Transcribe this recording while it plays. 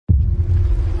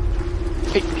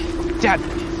Dad.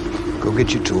 Go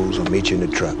get your tools. I'll meet you in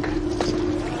the truck.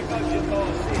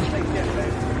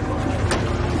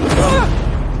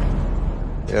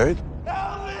 Eric?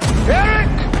 Eric!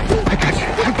 I got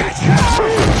you.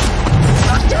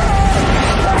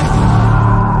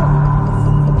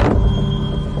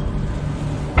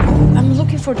 I'm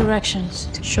looking for directions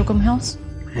to Shogum Hills.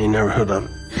 You never heard of it?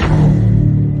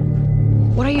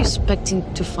 What are you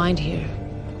expecting to find here?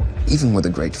 Even with a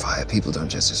great fire, people don't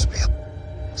just disappear.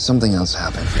 Something else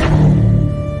happened.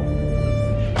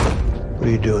 What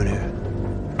are you doing here?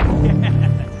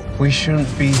 We shouldn't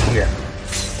be here.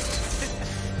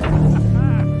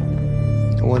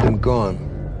 I want them gone.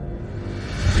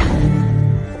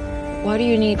 Why do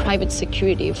you need private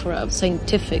security for a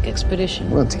scientific expedition?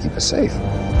 Well, to keep us safe.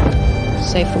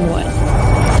 Safe from what?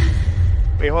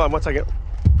 Wait, hold on one second.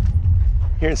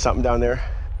 Hearing something down there.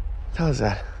 What the hell is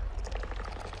that?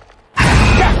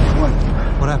 Yeah!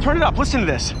 What happened? Turn it up, listen to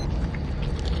this.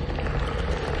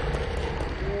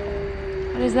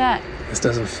 What is that? This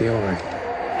doesn't feel right.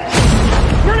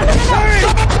 No!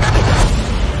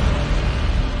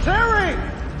 Terry!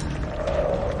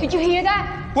 Did you hear that?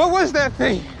 What was that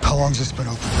thing? How long's this been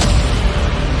open?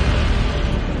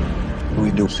 We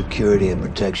do security and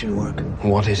protection work.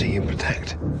 What is it you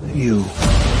protect? You.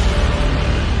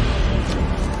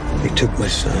 They took my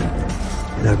son,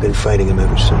 and I've been fighting him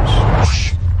ever since.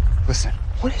 Shh. Listen.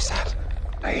 What is that?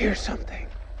 I hear something.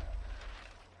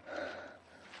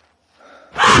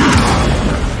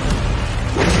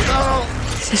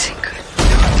 This isn't good.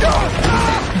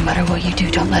 No matter what you do,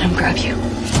 don't let him grab you.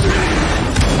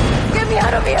 Get me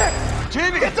out of here!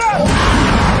 Jamie, get down!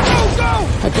 Go!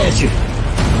 I got you.